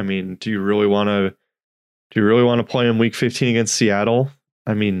greatest. I mean, do you really want to play in week 15 against Seattle?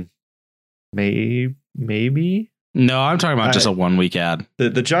 I mean, maybe. No, I'm talking about just a 1 week ad.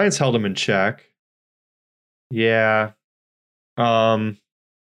 The Giants held them in check. Yeah.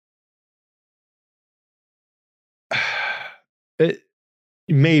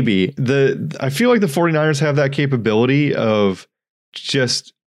 Maybe. I feel like the 49ers have that capability of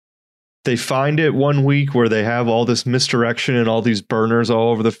just they find it 1 week where they have all this misdirection and all these burners all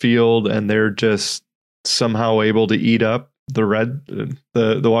over the field, and they're just somehow able to eat up the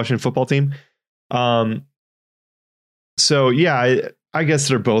Washington football team. So yeah, I guess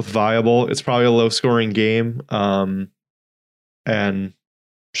they're both viable. It's probably a low scoring game. And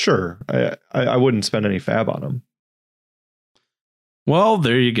sure, I wouldn't spend any fab on them. Well,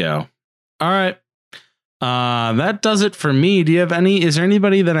 there you go. All right. That does it for me. Is there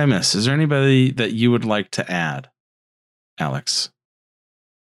anybody that I missed? Is there anybody that you would like to add, Alex?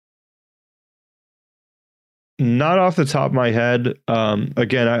 Not off the top of my head.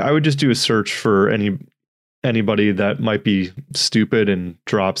 Again, I would just do a search for anybody that might be stupid and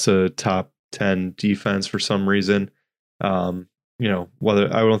drops a top 10 defense for some reason.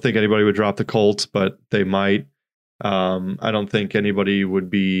 Whether I don't think anybody would drop the Colts, but they might. I don't think anybody would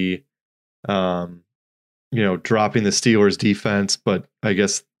be, dropping the Steelers defense, but I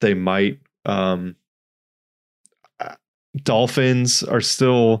guess they might. Dolphins are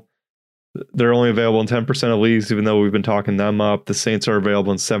still, they're only available in 10% of leagues, even though we've been talking them up. The Saints are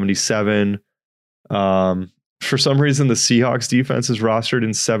available in 77. For some reason, the Seahawks defense is rostered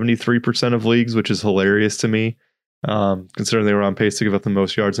in 73% of leagues, which is hilarious to me, considering they were on pace to give up the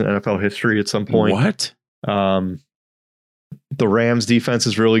most yards in NFL history at some point. What? The Rams defense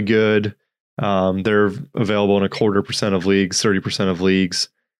is really good. They're available in 0.25% of leagues, 30% of leagues.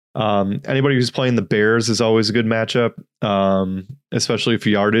 Anybody who's playing the Bears is always a good matchup, especially if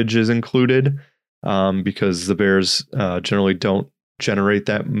yardage is included, because the Bears generally don't generate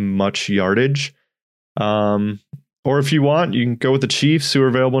that much yardage. Or if you want, you can go with the Chiefs, who are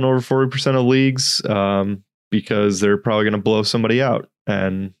available in over 40% of leagues, because they're probably going to blow somebody out,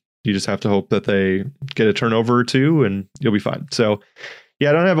 and you just have to hope that they get a turnover or two and you'll be fine. So yeah,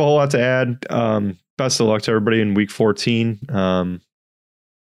 I don't have a whole lot to add. Best of luck to everybody in week 14.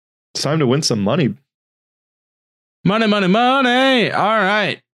 It's time to win some money. Money. All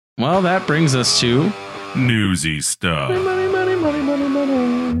right. Well, that brings us to Newsy stuff.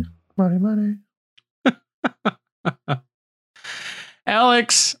 Money.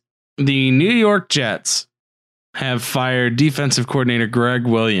 Alex, the New York Jets have fired defensive coordinator Greg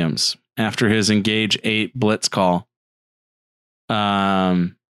Williams after his Engage 8 blitz call. Asked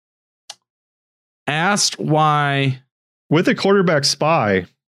why. With a quarterback spy.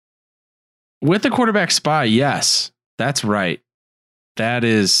 With the quarterback spy, yes, that's right.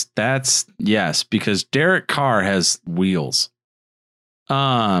 That's yes, because Derek Carr has wheels.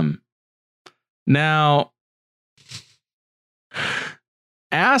 Now,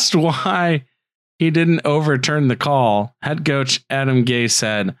 asked why he didn't overturn the call, head coach Adam Gase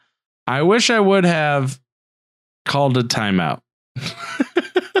said, "I wish I would have called a timeout."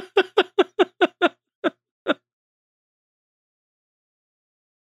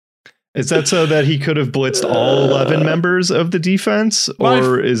 Is that so that he could have blitzed all 11 members of the defense?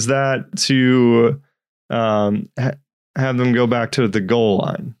 Or is that to have them go back to the goal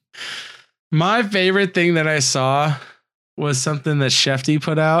line? My favorite thing that I saw was something that Schefter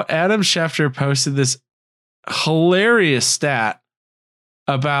put out. Adam Schefter posted this hilarious stat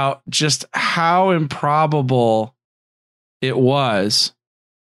about just how improbable it was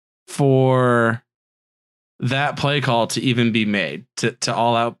for that play call to even be made to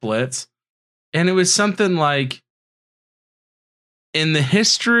all out blitz. And it was something like, in the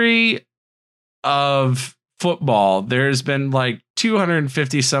history of football, there's been like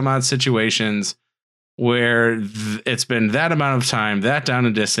 250 some odd situations where it's been that amount of time, that down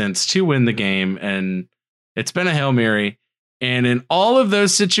a distance to win the game. And it's been a Hail Mary. And in all of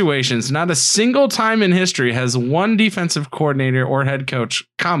those situations, not a single time in history has one defensive coordinator or head coach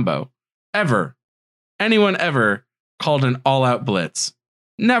combo anyone ever called an all-out blitz.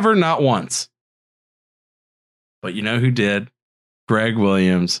 Never, not once. But you know who did? Greg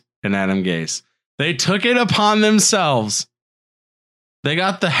Williams and Adam Gase. They took it upon themselves. They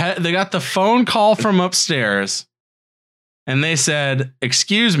got the phone call from upstairs, and they said,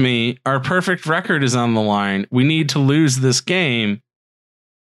 "Excuse me, our perfect record is on the line. We need to lose this game."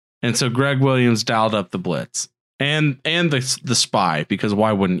 And so Greg Williams dialed up the blitz and the spy, because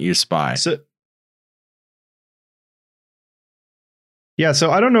why wouldn't you spy?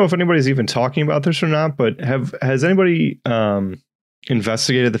 So I don't know if anybody's even talking about this or not, but has anybody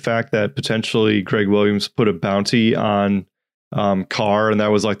investigated the fact that potentially Greg Williams put a bounty on Carr, and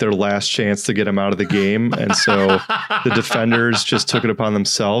that was like their last chance to get him out of the game, and so the defenders just took it upon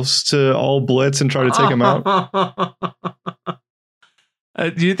themselves to all blitz and try to take him out?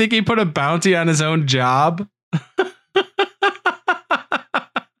 Do you think he put a bounty on his own job?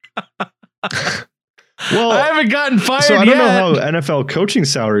 Well, I haven't gotten fired so I don't yet. know how NFL coaching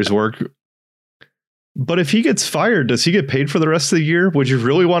salaries work, but if he gets fired, does he get paid for the rest of the year? Would you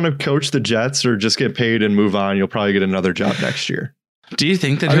really want to coach the Jets, or just get paid and move on? You'll probably get another job next year. Do you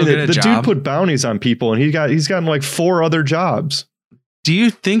think that he'll get a job? The dude put bounties on people, and he's gotten like 4 other jobs. Do you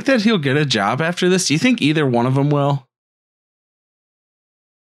think that he'll get a job after this? Do you think either one of them will?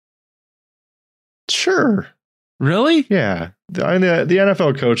 Sure. Really? Yeah. The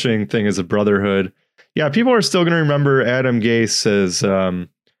NFL coaching thing is a brotherhood. Yeah, people are still going to remember Adam Gase as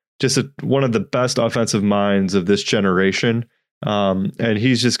just one of the best offensive minds of this generation. And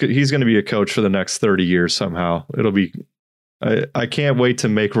he's going to be a coach for the next 30 years somehow. It'll be, I can't wait to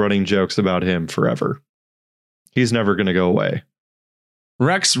make running jokes about him forever. He's never going to go away.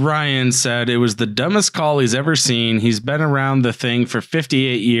 Rex Ryan said it was the dumbest call he's ever seen. He's been around the thing for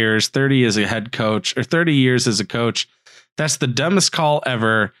 58 years, 30 as a head coach, or 30 years as a coach. That's the dumbest call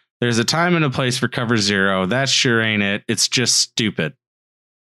ever. There's a time and a place for cover zero. That sure ain't it. It's just stupid.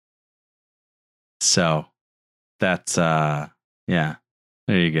 So that's, yeah,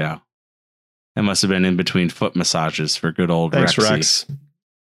 there you go. That must have been in between foot massages for good old Thanks, Rexy. Rex.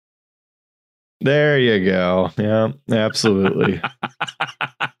 There you go. Yeah, absolutely.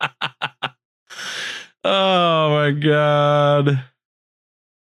 Oh my God. All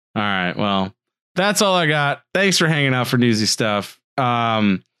right. Well, that's all I got. Thanks for hanging out for Newsy Stuff.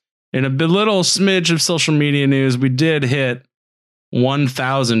 In a little smidge of social media news, we did hit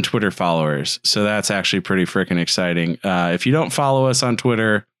 1,000 Twitter followers. So that's actually pretty freaking exciting. If you don't follow us on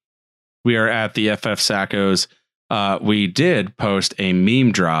Twitter, we are at the FF Sackos. We did post a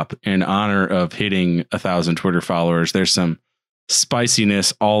meme drop in honor of hitting 1,000 Twitter followers. There's some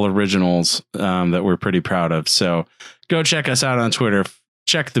spiciness, all originals that we're pretty proud of. So go check us out on Twitter.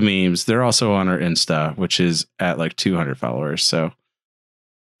 Check the memes. They're also on our Insta, which is at like 200 followers. So,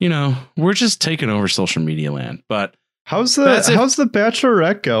 you know, we're just taking over social media land. But how's the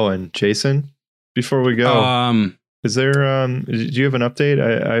Bachelorette going, Jason? Before we go, Is there do you have an update?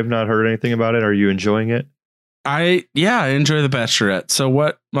 I have not heard anything about it. Are you enjoying it? I enjoy The Bachelorette. So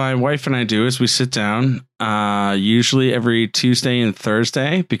what my wife and I do is we sit down usually every Tuesday and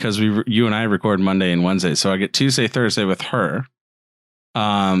Thursday, because you and I record Monday and Wednesday. So I get Tuesday, Thursday with her.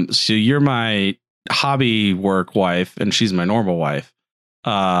 So you're my hobby work wife and she's my normal wife.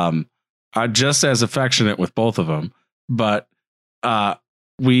 I'm just as affectionate with both of them, but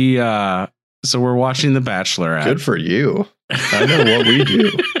so we're watching The Bachelorette. Good for you. I know what we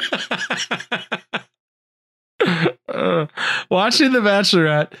do. Watching The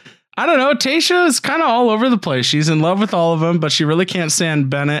Bachelorette. I don't know. Tayshia is kind of all over the place. She's in love with all of them, but she really can't stand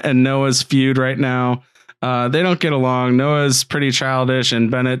Bennett and Noah's feud right now. They don't get along. Noah's pretty childish,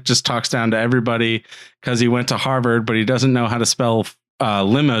 and Bennett just talks down to everybody because he went to Harvard, but he doesn't know how to spell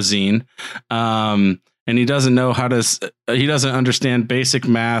limousine. And he doesn't know he doesn't understand basic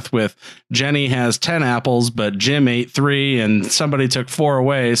math with Jenny has 10 apples, but Jim ate 3 and somebody took 4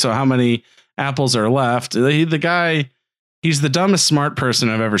 away. So how many apples are left? The guy, he's the dumbest smart person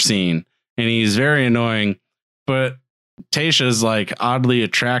I've ever seen. And he's very annoying, but Tayshia's like oddly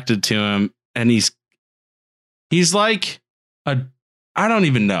attracted to him. And he's like I don't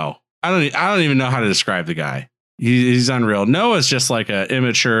even know. I don't even know how to describe the guy. He's unreal. Noah's just like a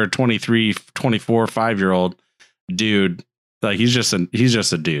immature 23, 24, 5-year-old dude. Like he's just a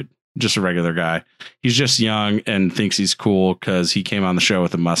dude, just a regular guy. He's just young and thinks he's cool because he came on the show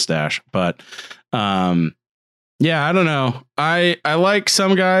with a mustache. But yeah, I don't know. I like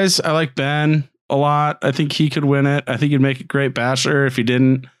some guys. I like Ben a lot. I think he could win it. I think he'd make a great bachelor if he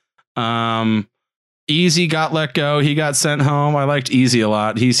didn't. Easy got let go. He got sent home. I liked Easy a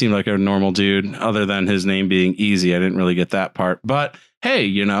lot. He seemed like a normal dude, other than his name being Easy. I didn't really get that part, but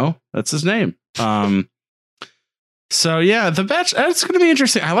hey, that's his name. So yeah, The Bachelor, it's going to be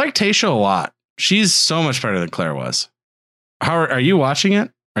interesting. I like Tayshia a lot. She's so much better than Claire was. How are you watching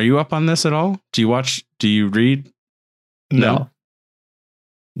it? Are you up on this at all? Do you read? No.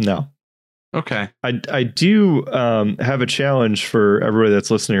 Okay. I do have a challenge for everybody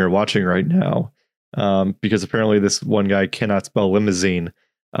that's listening or watching right now. Because apparently this one guy cannot spell limousine.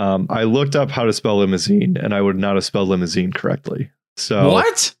 I looked up how to spell limousine and I would not have spelled limousine correctly. So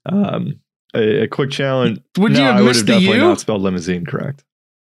what? A quick challenge. Would you have I would missed have the definitely U? not spelled limousine correct.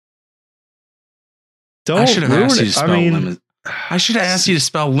 I should have asked you to spell limousine. I should have asked you to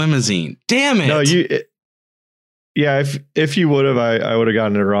spell limousine. Damn it. No, yeah, if you would have, I would have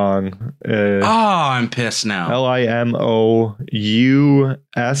gotten it wrong. I'm pissed now. LIMOUSINE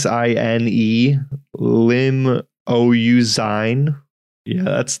LIMOUSINE. Yeah,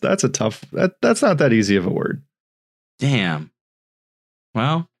 that's a tough. That's not that easy of a word. Damn.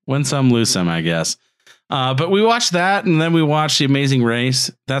 Well, win some, lose some, I guess. But we watched that, and then we watched The Amazing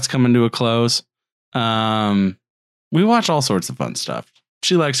Race. That's coming to a close. We watch all sorts of fun stuff.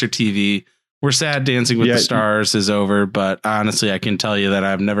 She likes her TV. We're sad Dancing with the Stars is over, but honestly, I can tell you that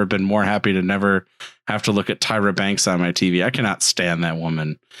I've never been more happy to never have to look at Tyra Banks on my TV. I cannot stand that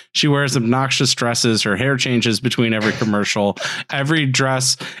woman. She wears obnoxious dresses. Her hair changes between every commercial. Every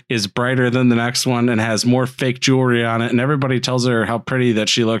dress is brighter than the next one and has more fake jewelry on it. And everybody tells her how pretty that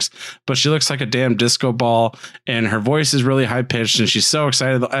she looks, but she looks like a damn disco ball. And her voice is really high pitched and she's so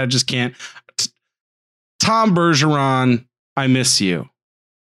excited. I just can't. Tom Bergeron, I miss you.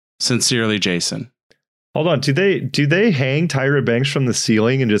 Sincerely, Jason. Hold on. Do they hang Tyra Banks from the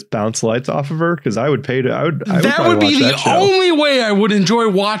ceiling and just bounce lights off of her? Because I would pay to. That would be the only way I would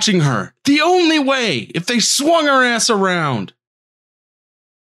enjoy watching her. The only way, if they swung her ass around.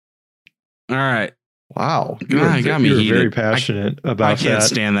 All right. Wow. You got me heated. Very passionate about that. I can't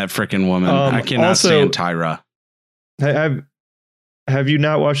stand that freaking woman. I cannot stand Tyra. Have you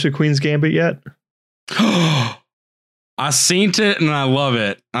not watched The Queen's Gambit yet? I seen it and I love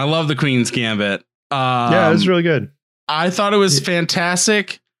it. I love The Queen's Gambit. Yeah, it's really good. I thought it was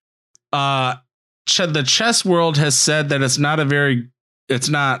fantastic. The chess world has said that it's not very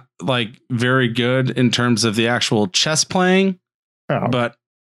good in terms of the actual chess playing. Oh, but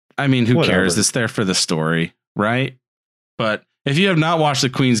I mean, who cares? It's there for the story, right? But if you have not watched The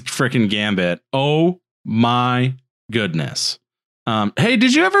Queen's freaking Gambit, oh my goodness. Hey,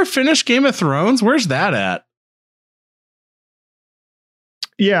 did you ever finish Game of Thrones? Where's that at?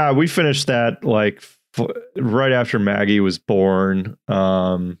 Yeah, we finished that right after Maggie was born.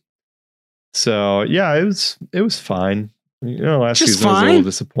 So yeah, it was fine. Last season was a little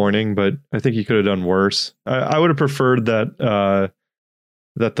disappointing, but I think he could have done worse. I would have preferred that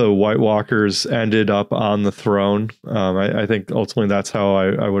the White Walkers ended up on the throne. I think ultimately that's how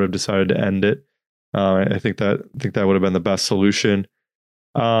I would have decided to end it. I think that would have been the best solution.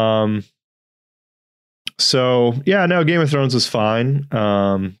 So yeah, no, Game of Thrones was fine.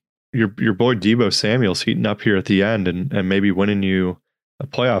 Your boy Deebo Samuel's heating up here at the end and maybe winning you a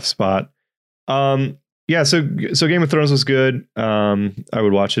playoff spot. Yeah, so Game of Thrones was good. I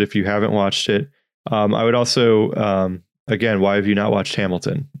would watch it if you haven't watched it. I would also again, why have you not watched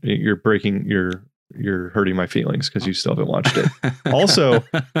Hamilton? You're hurting my feelings because you still haven't watched it. Also,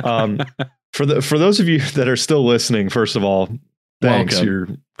 for those of you that are still listening, first of all, thanks. Welcome. You're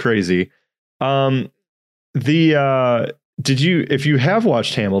crazy. If you have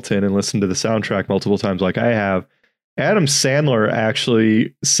watched Hamilton and listened to the soundtrack multiple times like I have, Adam Sandler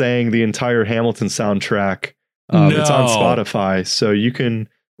actually sang the entire Hamilton soundtrack. It's on Spotify, so you can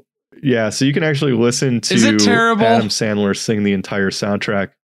actually listen to Is it terrible? Adam Sandler sing the entire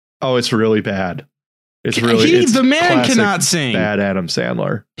soundtrack. Oh, it's really bad. It's the man classic cannot sing. Bad Adam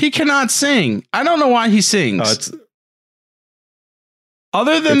Sandler. He cannot sing. I don't know why he sings.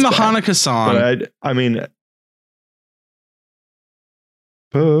 Other than the bad. Hanukkah song. But I mean,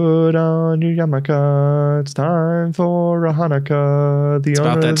 put on your yarmulke. It's time for a Hanukkah. The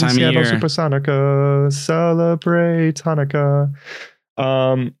about owner that of the time of Seattle year. Supersonica celebrates Hanukkah.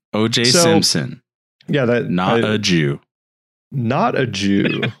 O.J. so- Simpson, Yeah, not a Jew. not a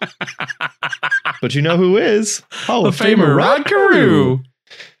Jew, but you know who is? Hall The of Famer Rod Carew.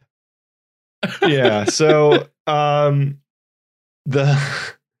 Yeah. So, I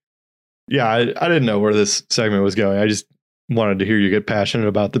didn't know where this segment was going. I just wanted to hear you get passionate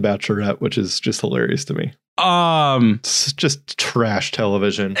about The Bachelorette, which is just hilarious to me. It's just trash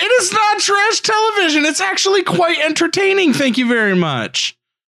television. It is not trash television. It's actually quite entertaining. Thank you very much.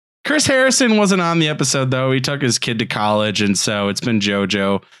 Chris Harrison wasn't on the episode, though. He took his kid to college, and so it's been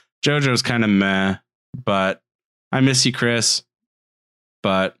JoJo. JoJo's kind of meh, but I miss you, Chris.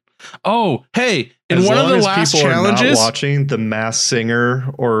 But, oh, hey, in As one of long the as last people challenges... are not watching The Masked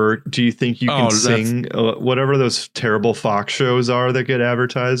Singer, or do you think you can sing whatever those terrible Fox shows are that get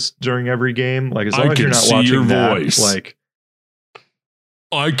advertised during every game? Like, as long as you're not watching your that, voice. like,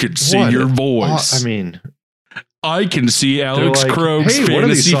 I could see What? your voice. I mean, I can see Alex like, Krog's hey, what are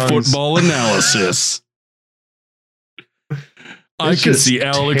these fantasy songs? football analysis. I it's can just see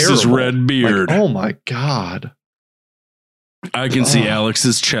Alex's terrible. red beard. Like, oh my God. I can see Ugh.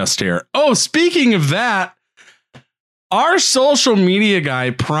 Alex's chest hair. Oh, speaking of that, our social media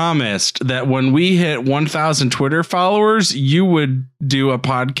guy promised that when we hit 1,000 Twitter followers, you would do a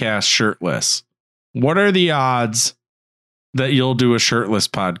podcast shirtless. What are the odds that you'll do a shirtless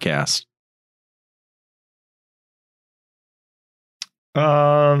podcast?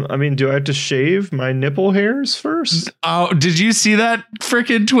 I mean, do I have to shave my nipple hairs first? Oh, did you see that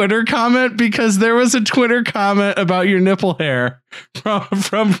freaking Twitter comment? Because there was a Twitter comment about your nipple hair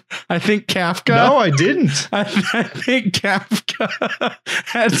from I think Kafka. No, I didn't. I think Kafka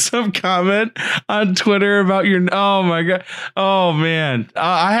had some comment on Twitter about your. Oh my God! Oh man,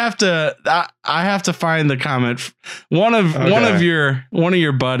 I have to find the comment. One of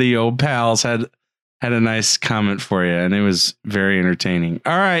your buddy old pals had a nice comment for you, and it was very entertaining.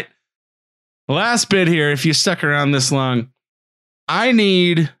 All right, last bit here. If you stuck around this long, I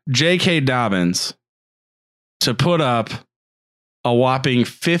need J.K. Dobbins to put up a whopping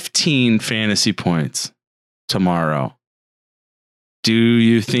 15 fantasy points tomorrow. Do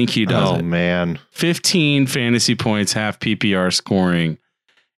you think he does it? Oh, man. 15 fantasy points, half PPR scoring.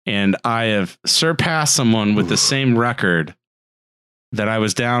 And I have surpassed someone with the same record that I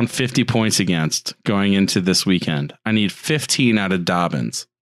was down 50 points against going into this weekend. I need 15 out of Dobbins.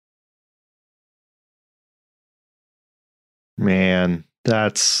 Man,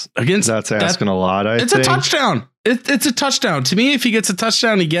 that's Against asking a lot, I It's think. a touchdown. It's a touchdown. To me, if he gets a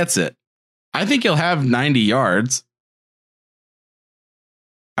touchdown, he gets it. I think he'll have 90 yards.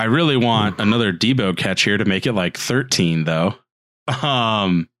 I really want another Debo catch here to make it like 13, though.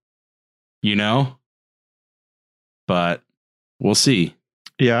 But we'll see.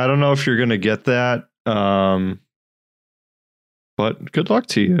 Yeah, I don't know if you're going to get that. But good luck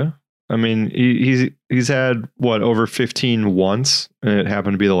to you. I mean, he's had over 15 once, and it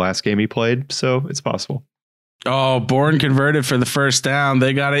happened to be the last game he played, so it's possible. Oh, Bourne converted for the first down.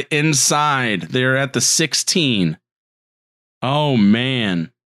 They got it inside. They're at the 16. Oh,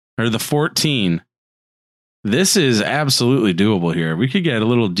 man. Or the 14. This is absolutely doable here. We could get a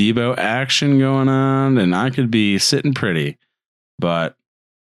little Debo action going on, and I could be sitting pretty. But,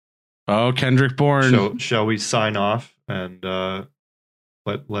 Kendrick Bourne. Shall we sign off and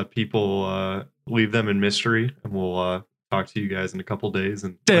let people leave them in mystery, and we'll talk to you guys in a couple days,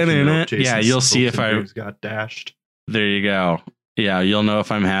 and let you know if Jason's Yeah, you'll see if I got dashed. There you go. Yeah, you'll know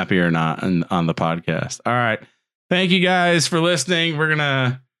if I'm happy or not on the podcast. All right. Thank you guys for listening. We're going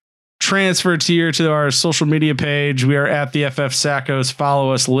to transfer tier to our social media page. We are at the FF Sackos.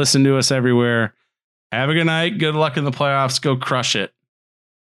 Follow us, listen to us everywhere. Have a good night. Good luck in the playoffs. Go crush it.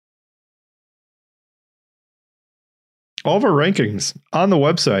 All of our rankings on the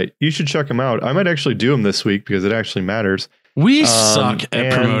website. You should check them out. I might actually do them this week because it actually matters. We suck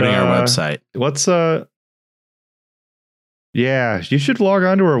at promoting our website. Let's yeah, you should log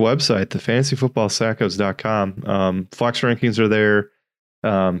on to our website, thefantasyfootballsackos.com. Flex rankings are there.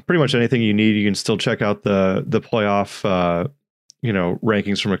 Pretty much anything you need. You can still check out the playoff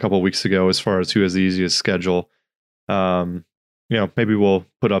rankings from a couple of weeks ago as far as who has the easiest schedule. Maybe we'll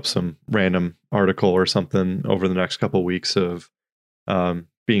put up some random article or something over the next couple of weeks of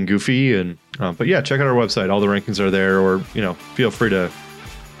being goofy but yeah, check out our website. All the rankings are there, or feel free to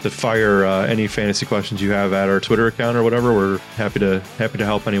fire any fantasy questions you have at our Twitter account or whatever. We're happy to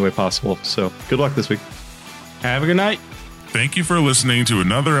help any way possible. So good luck this week. Have a good night. Thank you for listening to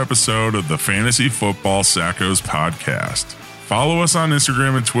another episode of the Fantasy Football Sackos podcast. Follow us on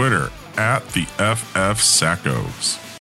Instagram and Twitter at the FF Sackos.